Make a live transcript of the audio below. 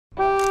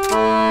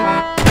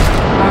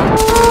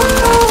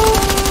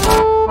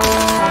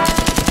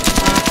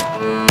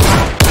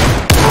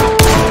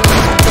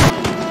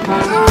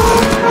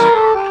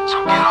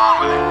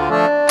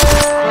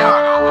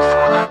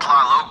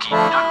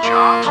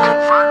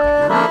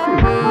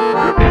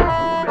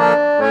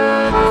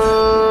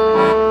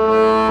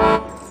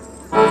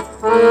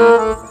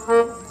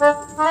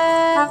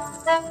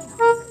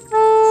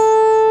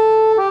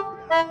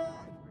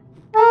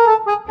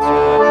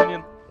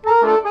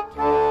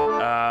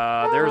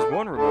there's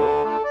one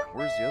remote.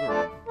 Where's the other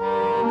one?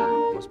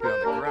 Must be on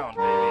the ground,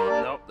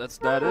 maybe. Nope,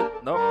 that's not it.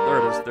 Nope, there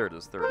it is, there it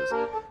is, there it is.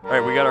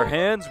 Alright, we got our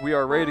hands. We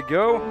are ready to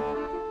go.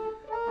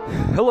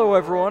 Hello,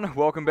 everyone.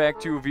 Welcome back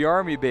to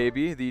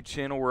VRmeBABY, the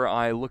channel where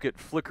I look at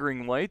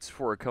flickering lights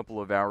for a couple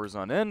of hours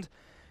on end.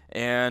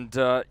 And,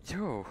 I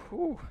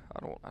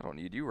don't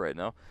need you right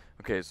now.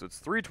 Okay, so it's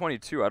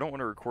 3:22. I don't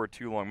want to record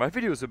too long. My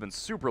videos have been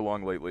super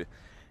long lately.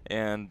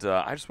 And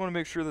I just want to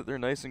make sure that they're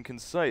nice and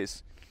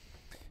concise,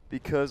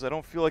 because I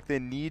don't feel like they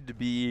need to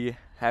be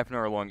half an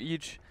hour long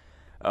each.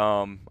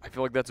 I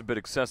feel like that's a bit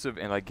excessive,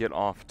 and I get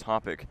off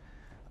topic.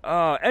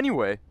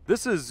 Anyway,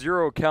 this is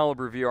Zero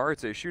Caliber VR.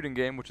 It's a shooting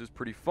game, which is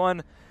pretty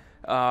fun.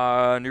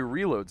 New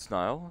reload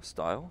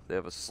style. They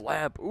have a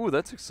slab. Ooh,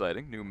 that's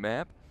exciting. New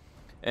map.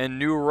 And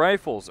new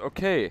rifles.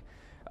 Okay.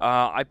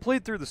 I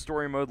played through the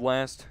story mode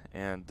last,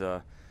 and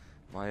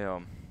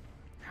how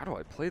do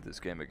I play this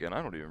game again?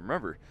 I don't even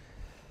remember.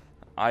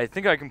 I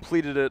think I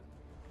completed it,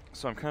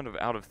 so I'm kind of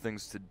out of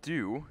things to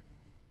do.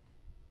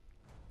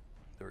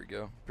 There we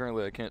go.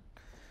 Apparently I can't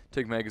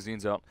take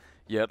magazines out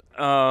yet.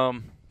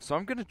 So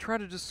I'm going to try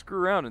to just screw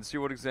around and see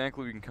what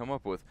exactly we can come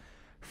up with.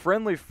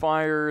 Friendly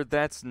Fire,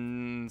 that's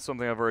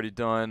something I've already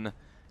done.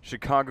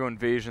 Chicago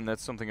Invasion,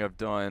 that's something I've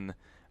done.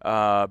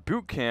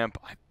 Boot Camp,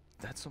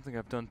 that's something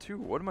I've done too.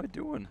 What am I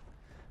doing?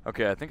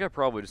 Okay, I think I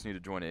probably just need to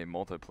join a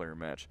multiplayer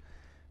match.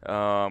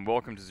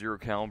 Welcome to Zero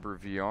Caliber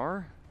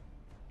VR.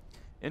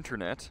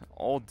 Internet,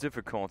 all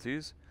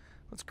difficulties.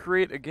 Let's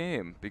create a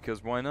game,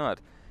 because why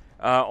not?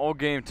 All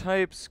game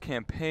types,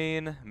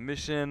 campaign,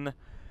 mission,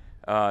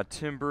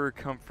 timber,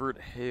 comfort,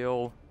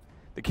 hail.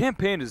 The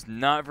campaign is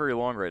not very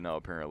long right now,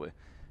 apparently.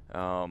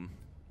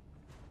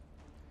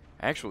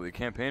 Actually, the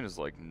campaign is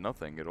like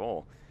nothing at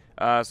all.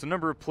 So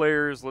number of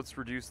players, let's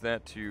reduce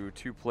that to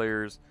 2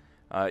 players.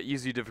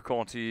 Easy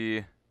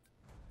difficulty,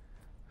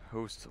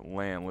 host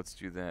LAN, let's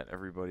do that.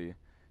 Everybody,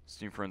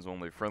 Steam friends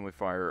only, friendly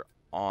fire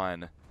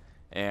on.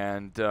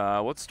 And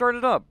let's start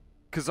it up,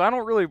 because I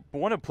don't really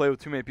want to play with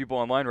too many people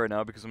online right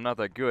now because I'm not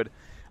that good.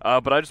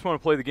 But I just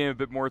want to play the game a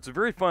bit more. It's a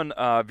very fun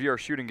VR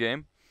shooting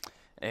game,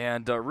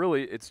 and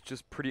really, it's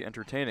just pretty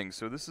entertaining.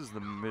 So this is the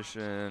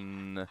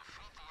mission,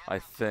 I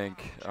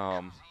think.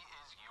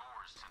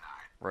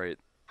 Right.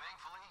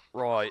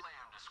 Right.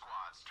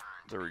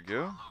 There we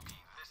go.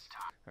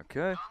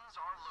 Okay.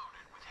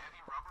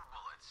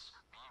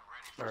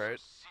 Alright.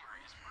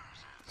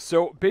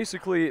 So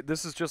basically,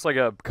 this is just like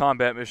a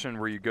combat mission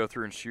where you go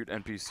through and shoot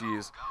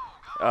NPCs.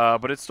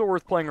 But it's still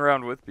worth playing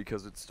around with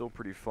because it's still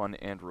pretty fun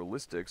and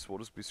realistic. So we'll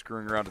just be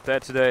screwing around with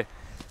that today.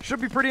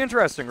 Should be pretty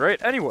interesting,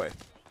 right? Anyway.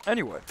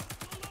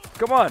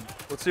 Come on.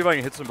 Let's see if I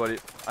can hit somebody.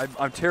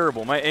 I'm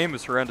terrible. My aim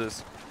is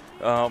horrendous.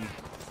 So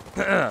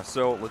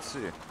let's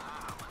see.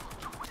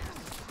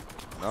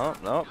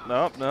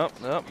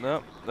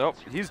 Nope.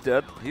 He's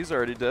dead. He's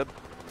already dead.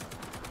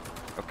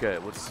 Okay,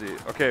 let's see.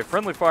 Okay,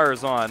 friendly fire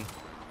is on.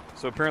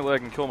 So apparently I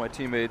can kill my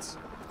teammates.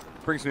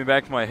 Brings me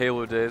back to my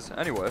Halo days.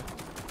 Anyway.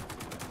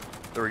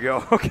 There we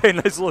go. Okay,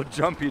 nice little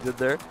jump he did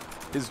there.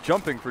 He's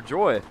jumping for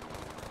joy.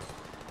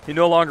 He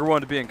no longer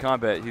wanted to be in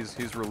combat.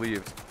 He's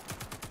relieved.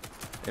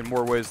 In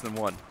more ways than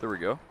one. There we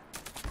go.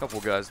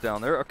 Couple guys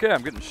down there. Okay,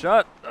 I'm getting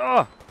shot.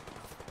 Ugh.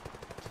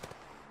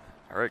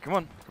 Alright, come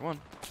on.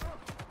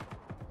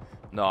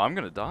 No, I'm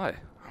gonna die.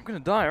 I'm gonna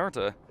die, aren't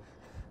I?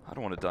 I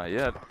don't want to die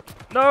yet.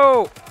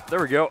 No! There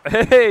we go.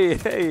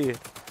 Hey!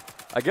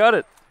 I got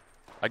it.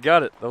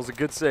 That was a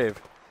good save.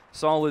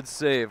 Solid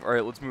save.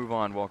 Alright, let's move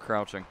on while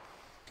crouching.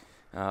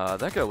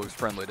 That guy looks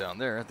friendly down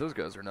there. Those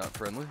guys are not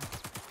friendly.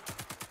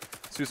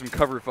 Let's do some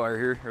cover fire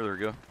here. There we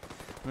go.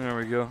 There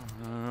we go.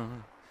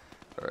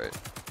 Alright.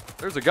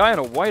 There's a guy in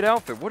a white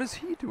outfit. What is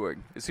he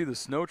doing? Is he the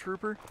snow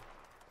trooper?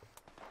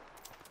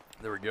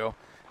 There we go.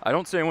 I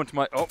don't say I went to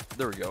my... Oh,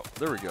 there we go.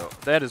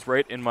 That is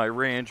right in my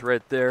range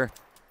right there.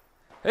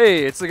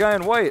 Hey, it's the guy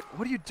in white.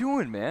 What are you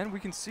doing, man? We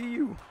can see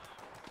you.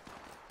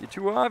 You're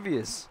too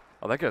obvious.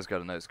 Oh, that guy's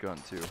got a nice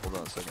gun, too. Hold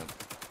on a second.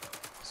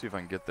 See if I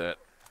can get that.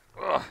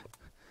 Ugh.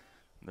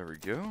 There we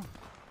go.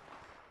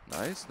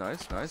 Nice. I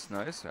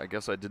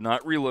guess I did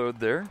not reload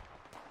there.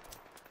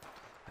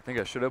 I think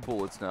I should have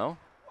bullets now.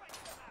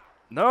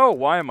 No,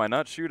 why am I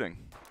not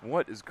shooting?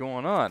 What is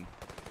going on?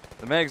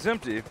 The mag's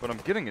empty, but I'm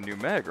getting a new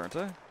mag, aren't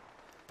I?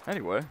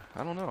 Anyway,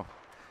 I don't know.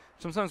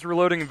 Sometimes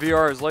reloading in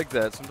VR is like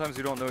that. Sometimes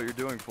you don't know what you're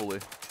doing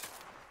fully.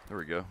 There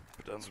we go.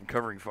 Put down some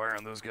covering fire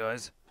on those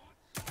guys.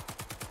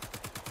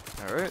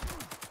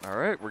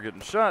 Alright, we're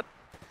getting shot.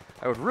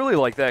 I would really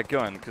like that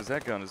gun, because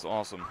that gun is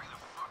awesome.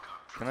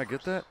 Can I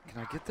get that? Can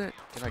I not get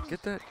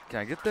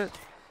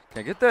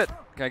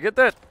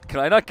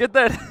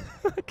that?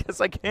 I guess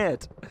I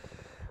can't.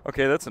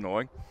 Okay, that's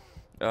annoying.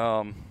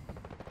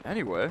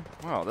 Anyway,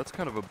 wow, that's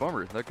kind of a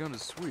bummer. That gun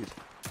is sweet.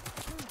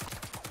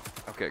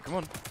 Okay, come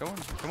on.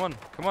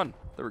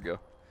 There we go.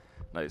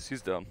 Nice,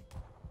 he's down.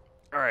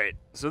 Alright,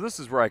 so this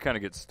is where I kind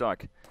of get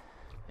stuck.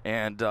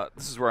 And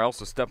this is where I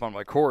also step on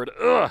my cord.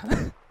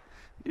 Ugh!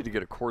 Need to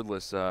get a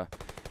cordless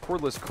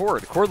cordless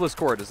cord. Cordless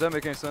cord. Does that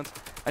make any sense?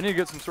 I need to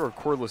get some sort of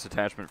cordless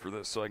attachment for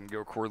this so I can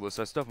go cordless.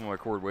 I stuff on my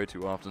cord way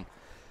too often.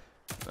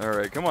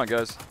 Alright, come on,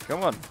 guys.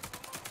 Come on.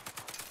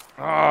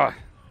 Ah!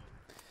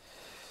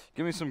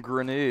 Give me some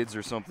grenades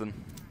or something.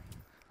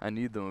 I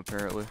need them,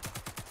 apparently.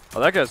 Oh,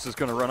 that guy's just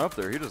going to run up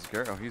there. He doesn't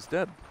care. Oh, he's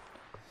dead.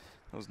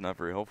 That was not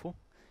very helpful.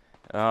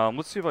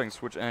 Let's see if I can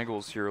switch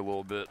angles here a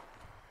little bit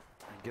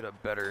and get a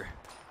better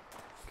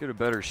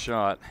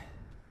shot.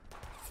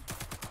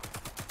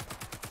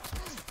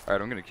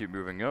 Alright, I'm going to keep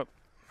moving up.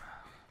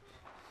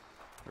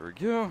 There we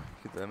go.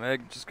 Get that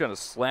mag. Just kind of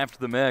slapped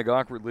the mag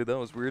awkwardly. That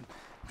was weird.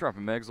 I'm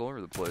dropping mags all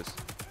over the place.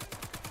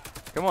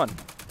 Come on.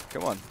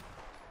 Come on.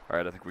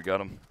 Alright, I think we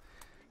got him.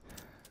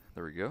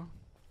 There we go.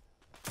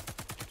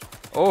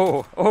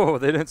 Oh,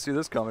 they didn't see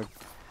this coming.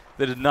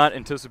 They did not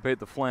anticipate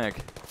the flank.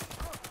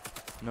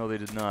 No, they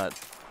did not.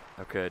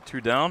 Okay, 2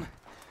 down.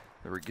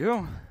 There we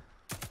go.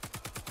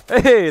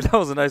 Hey, that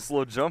was a nice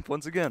little jump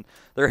once again.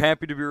 They're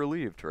happy to be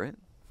relieved, right?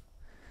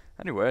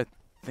 Anyway,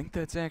 I think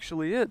that's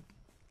actually it.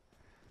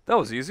 That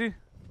was easy.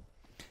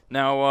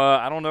 Now,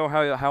 I don't know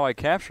how I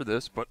capture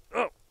this, but...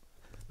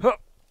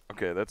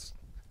 Okay, that's...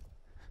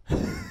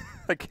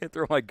 I can't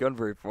throw my gun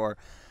very far.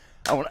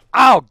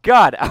 Oh,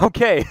 God!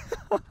 Okay!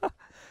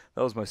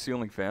 That was my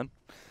ceiling fan.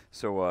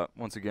 So,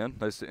 once again,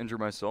 nice to injure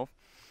myself.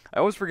 I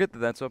always forget that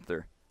that's up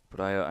there.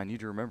 But I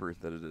need to remember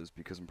that it is,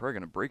 because I'm probably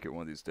going to break it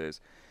one of these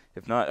days.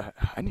 If not,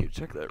 I need to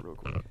check that real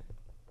quick.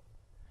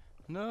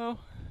 No.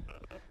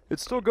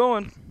 It's still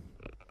going.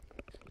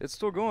 It's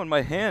still going.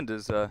 My hand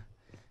is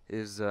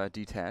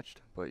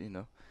detached. But, you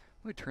know,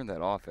 let me turn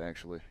that off,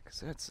 actually. Because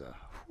that's,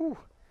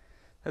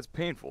 that's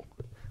painful.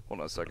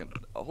 Hold on a second.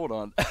 Hold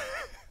on.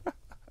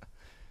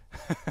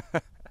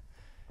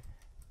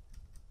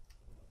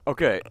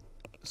 Okay.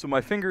 So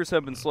my fingers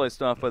have been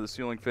sliced off by the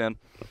ceiling fan.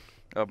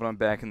 But I'm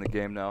back in the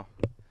game now.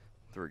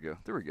 There we go.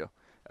 There we go.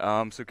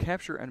 So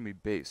capture enemy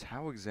base.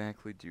 How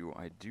exactly do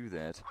I do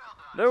that?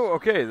 No,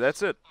 okay,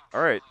 that's it.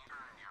 All right.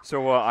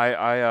 So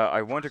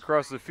I went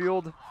across the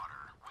field.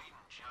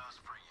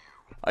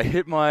 I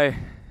hit my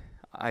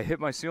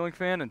ceiling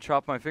fan and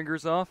chopped my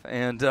fingers off,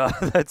 and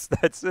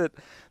that's it.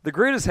 The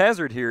greatest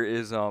hazard here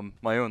is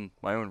my own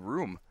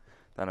room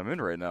that I'm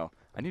in right now.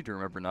 I need to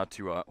remember not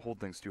to hold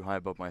things too high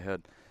above my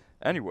head.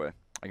 Anyway,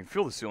 I can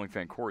feel the ceiling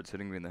fan cords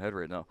hitting me in the head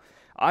right now.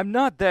 I'm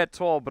not that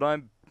tall, but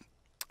I'm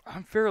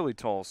fairly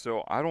tall,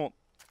 so I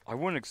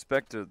wouldn't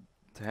expect to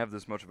have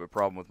this much of a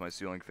problem with my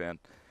ceiling fan.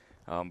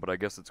 But I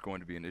guess it's going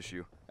to be an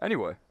issue.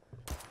 Anyway,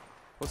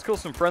 let's kill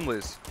some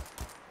friendlies.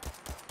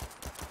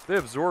 They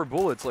absorb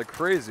bullets like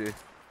crazy.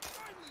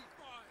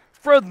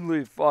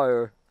 Friendly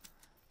fire.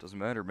 Doesn't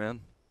matter, man.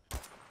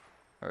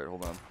 Alright,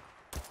 hold on.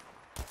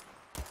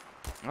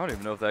 I don't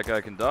even know if that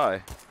guy can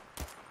die.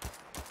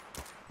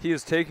 He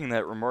is taking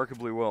that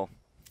remarkably well.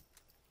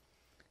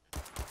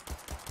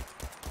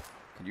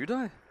 Can you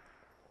die?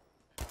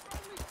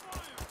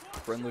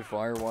 Friendly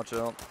fire, watch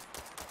out.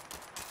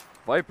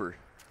 Viper.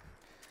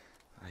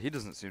 He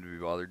doesn't seem to be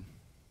bothered.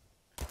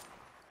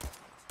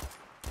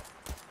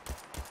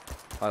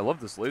 I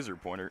love this laser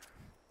pointer.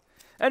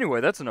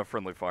 Anyway, that's enough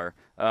friendly fire.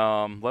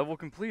 Level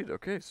complete.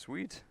 Okay,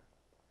 sweet.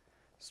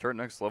 Start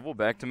next level,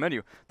 back to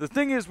menu. The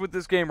thing is with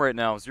this game right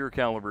now, Zero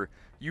Caliber,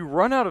 you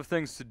run out of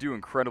things to do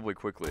incredibly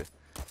quickly.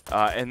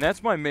 And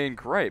that's my main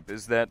gripe,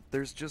 is that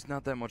there's just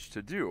not that much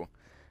to do.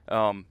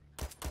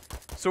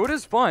 So it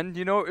is fun,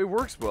 you know, it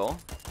works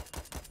well.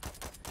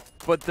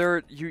 But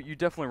you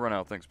definitely run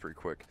out of things pretty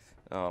quick.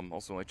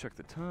 Also, I check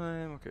the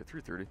time. Okay,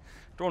 3:30.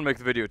 Don't want to make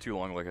the video too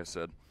long, like I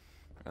said.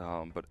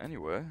 But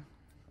anyway,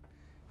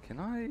 can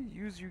I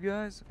use you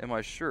guys? Am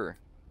I sure?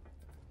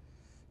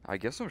 I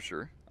guess I'm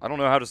sure. I don't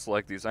know how to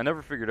select these. I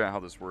never figured out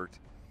how this worked.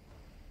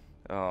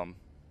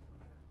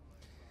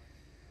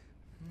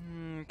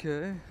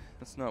 Okay,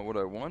 that's not what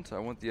I want. I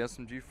want the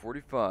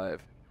SMG-45.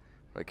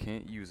 But I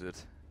can't use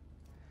it.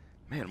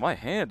 Man, my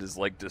hand is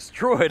like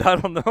destroyed. I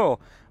don't know.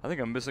 I think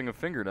I'm missing a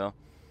finger now.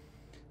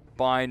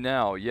 Buy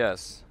now,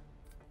 yes.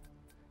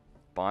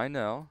 Buy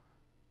now.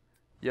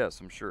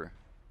 Yes, I'm sure.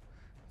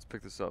 Let's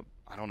pick this up.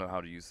 I don't know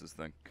how to use this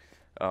thing.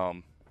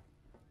 I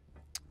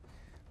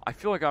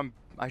feel like I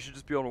should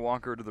just be able to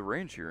walk over to the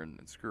range here and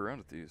screw around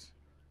with these.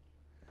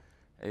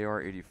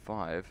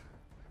 AR-85.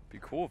 Be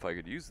cool if I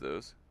could use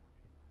those.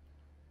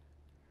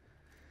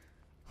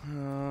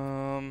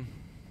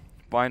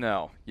 Buy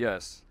now.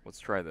 Yes. Let's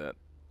try that.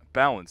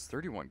 Balance,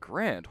 31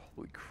 grand.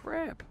 Holy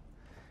crap.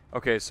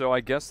 Okay, so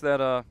I guess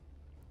that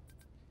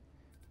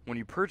when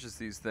you purchase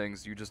these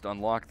things, you just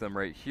unlock them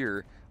right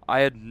here.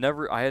 I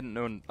hadn't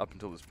known up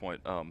until this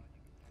point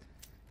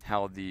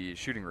how the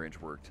shooting range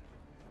worked.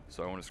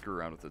 So I want to screw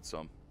around with it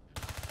some.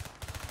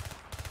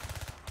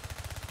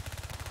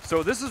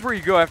 So this is where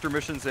you go after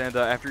missions, and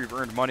after you've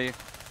earned money,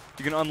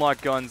 you can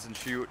unlock guns and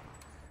shoot.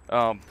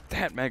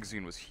 That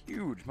magazine was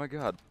huge, my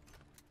god.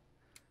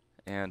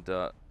 And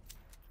oh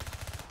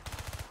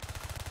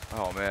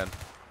man,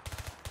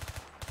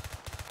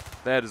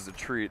 that is a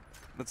treat.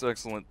 That's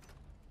excellent.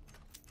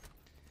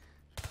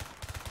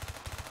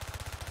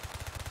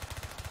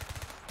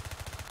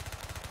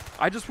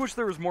 I just wish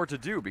there was more to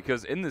do,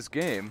 because in this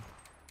game,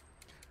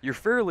 you're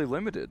fairly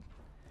limited.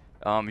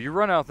 You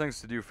run out of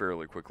things to do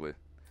fairly quickly.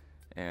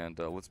 And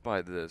let's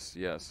buy this.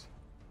 Yes.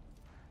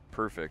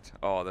 Perfect.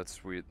 Oh, that's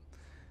sweet.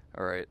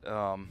 All right.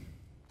 Oh,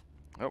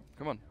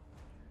 come on.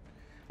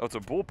 Oh, it's a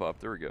bullpup.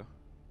 There we go.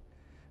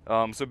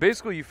 So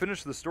basically, you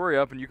finish the story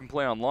up and you can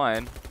play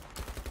online.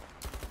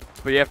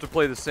 But you have to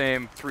play the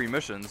same 3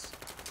 missions.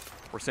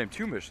 Or same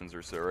 2 missions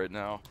or so right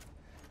now.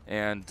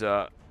 And,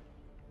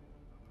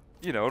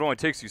 you know, it only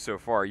takes you so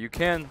far. You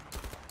can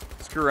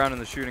screw around in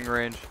the shooting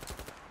range.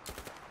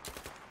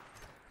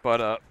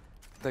 But,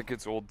 that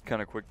gets old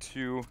kind of quick,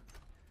 too.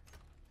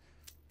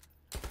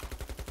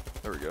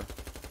 There we go.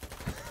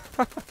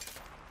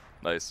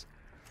 Nice.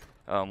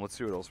 Let's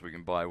see what else we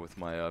can buy with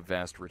my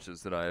vast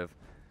riches that I have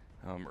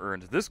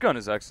earned. This gun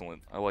is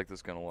excellent. I like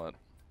this gun a lot.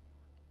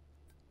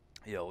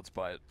 Yeah, let's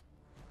buy it.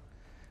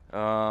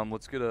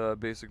 Let's get a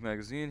basic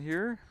magazine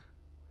here.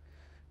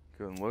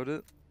 Go and load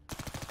it.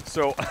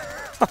 So,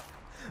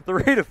 the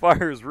rate of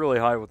fire is really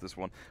high with this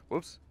one.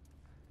 Whoops.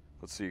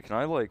 Let's see. Can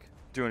I, like,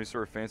 do any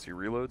sort of fancy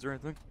reloads or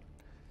anything?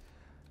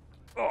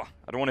 Oh,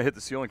 I don't want to hit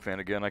the ceiling fan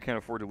again. I can't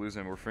afford to lose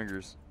any more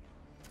fingers.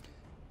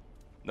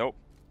 Nope.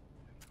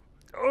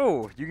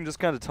 Oh, you can just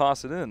kind of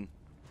toss it in.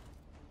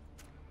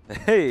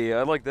 Hey,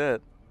 I like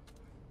that.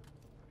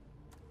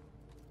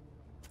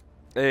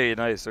 Hey,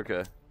 nice,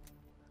 okay.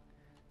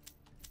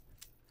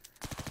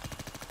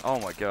 Oh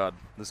my god,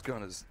 this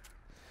gun is...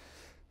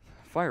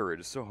 Fire rate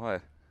is so high.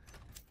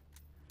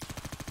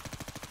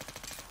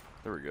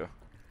 There we go.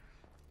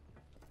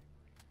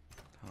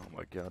 Oh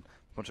my god.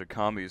 Bunch of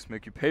commies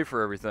make you pay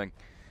for everything.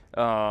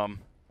 What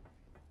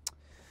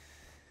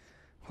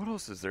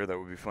else is there that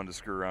would be fun to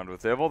screw around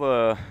with? They have all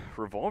the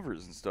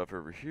revolvers and stuff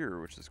over here,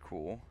 which is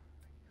cool.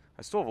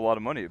 I still have a lot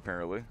of money,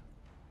 apparently.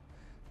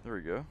 There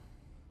we go.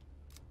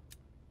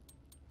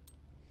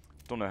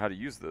 Don't know how to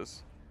use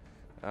this.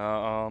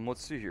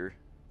 Let's see here.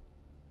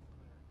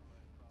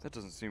 That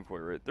doesn't seem quite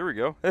right. There we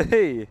go.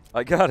 Hey,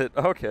 I got it.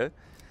 Okay.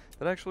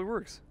 That actually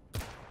works.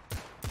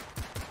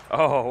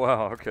 Oh,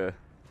 wow, okay.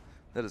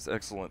 That is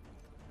excellent.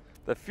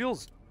 That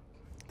feels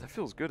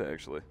good,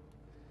 actually.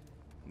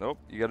 Nope,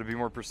 you got to be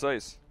more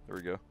precise. There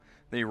we go.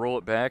 Then you roll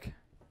it back.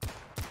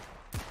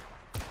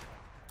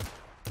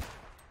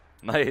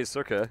 Nice,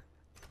 okay.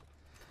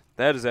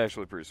 That is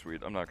actually pretty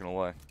sweet, I'm not going to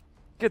lie.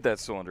 Get that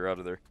cylinder out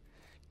of there.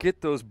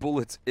 Get those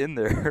bullets in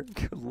there.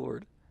 Good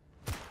lord.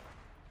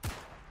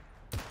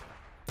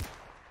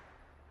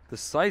 The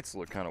sights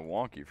look kind of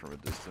wonky from a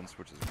distance,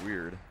 which is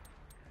weird.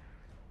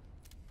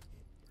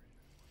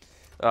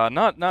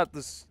 Not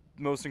the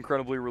most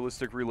incredibly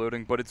realistic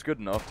reloading, but it's good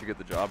enough to get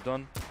the job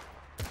done.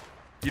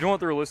 You don't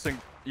want the reloading.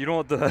 You don't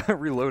want the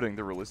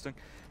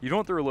You don't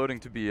want the reloading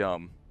to be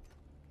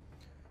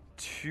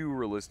too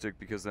realistic,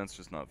 because that's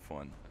just not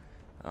fun.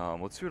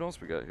 Let's see what else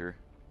we got here.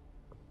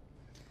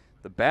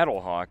 The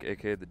Battle Hawk,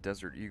 aka the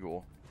Desert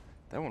Eagle.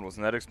 That one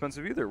wasn't that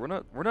expensive either. We're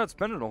not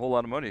spending a whole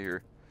lot of money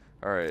here.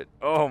 All right.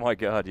 Oh my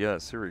god,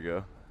 yes. Here we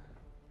go.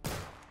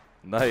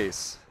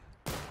 Nice.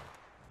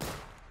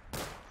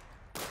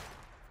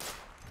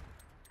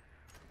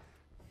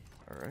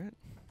 All right.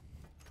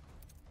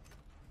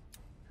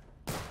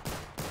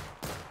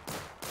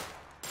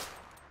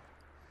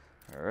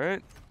 All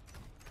right.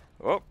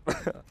 Oh.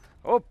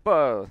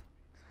 Opa.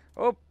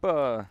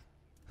 Opa.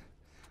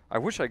 I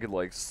wish I could,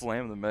 like,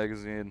 slam the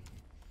magazine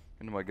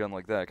into my gun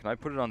like that. Can I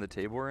put it on the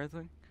table or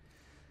anything?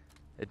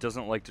 It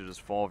doesn't like to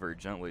just fall very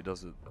gently,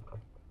 does it?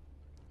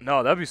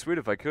 No, that'd be sweet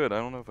if I could. I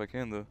don't know if I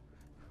can, though.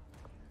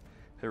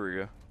 Here we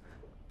go.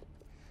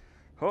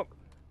 Hop.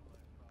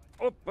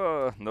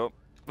 Opa. Nope.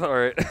 All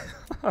right.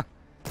 There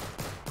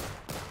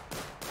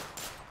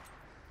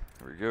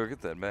we go.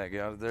 Get that mag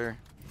out of there.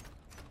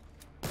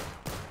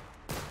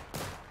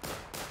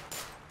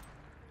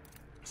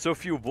 So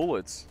few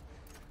bullets.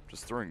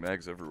 Just throwing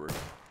mags everywhere.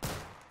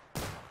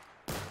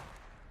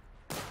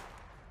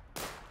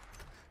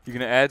 You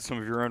can add some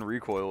of your own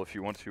recoil if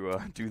you want to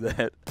do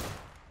that.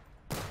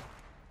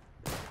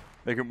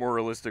 Make it more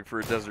realistic for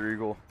a Desert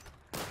Eagle.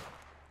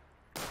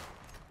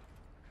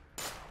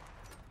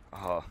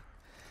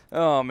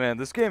 Oh man,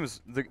 this game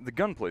is... The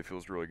gunplay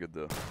feels really good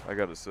though, I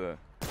gotta say.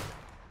 Let's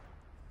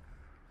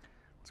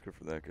go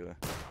for that guy.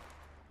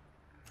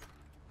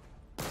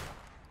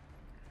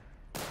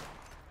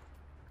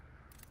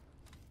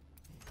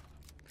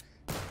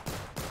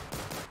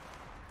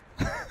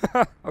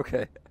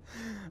 Okay.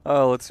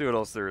 Let's see what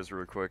else there is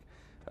real quick.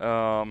 We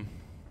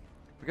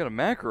got a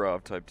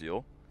Makarov type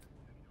deal.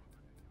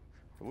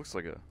 It looks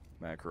like a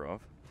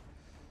Makarov.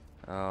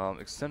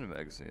 Extended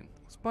magazine.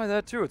 Let's buy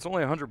that too. It's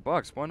only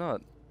 $100. Why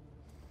not?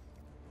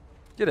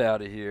 Get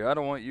out of here. I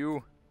don't want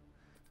you.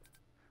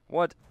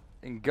 What?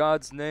 In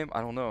God's name?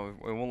 I don't know.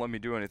 It won't let me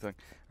do anything.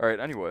 Alright,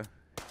 anyway.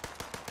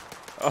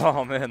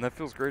 Oh man, that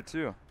feels great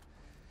too.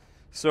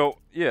 So,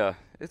 yeah.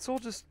 It's all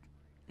just...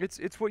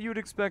 It's what you would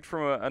expect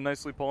from a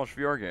nicely polished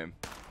VR game.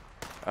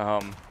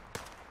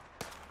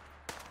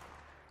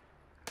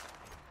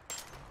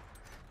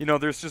 You know,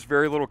 there's just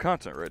very little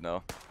content right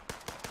now.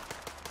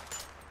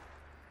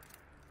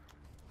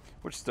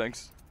 which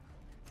stinks.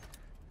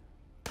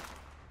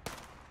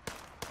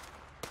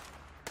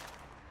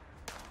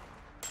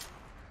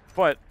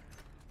 But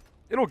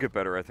it'll get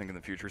better, I think, in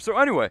the future. So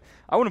anyway,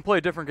 I want to play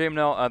a different game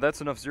now.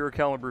 That's enough Zero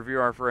Caliber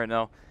VR for right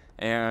now.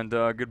 And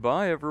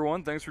goodbye,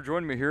 everyone. Thanks for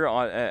joining me here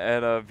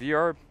at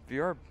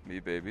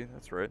VRmeBABY.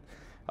 That's right.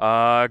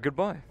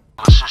 Goodbye.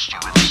 I'll assist you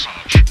in the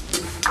siege.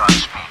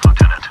 Godspeed,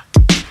 Lieutenant.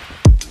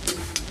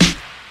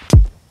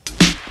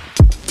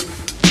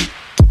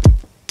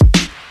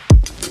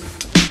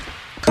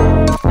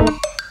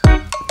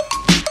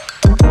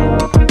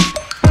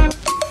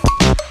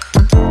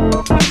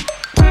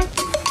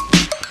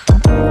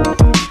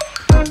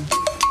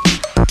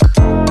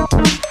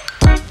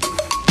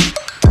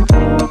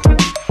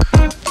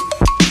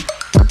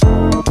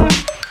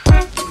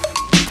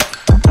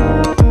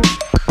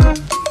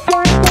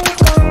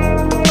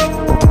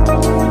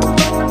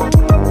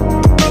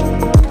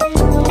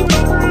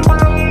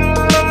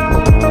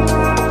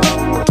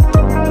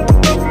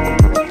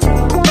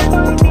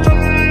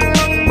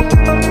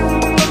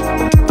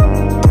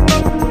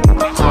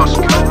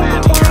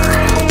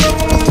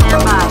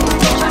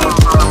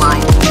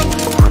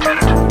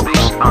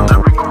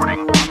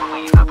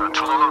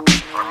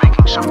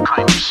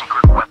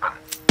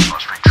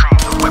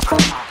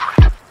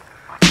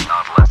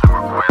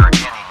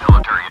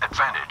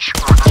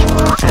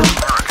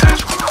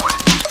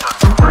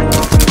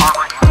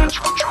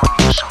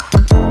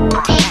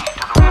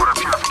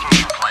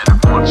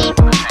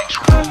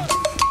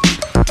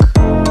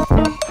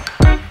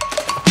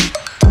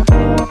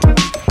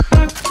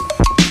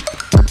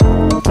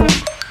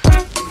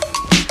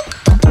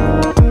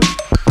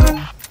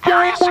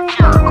 Area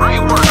secure.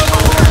 Great work.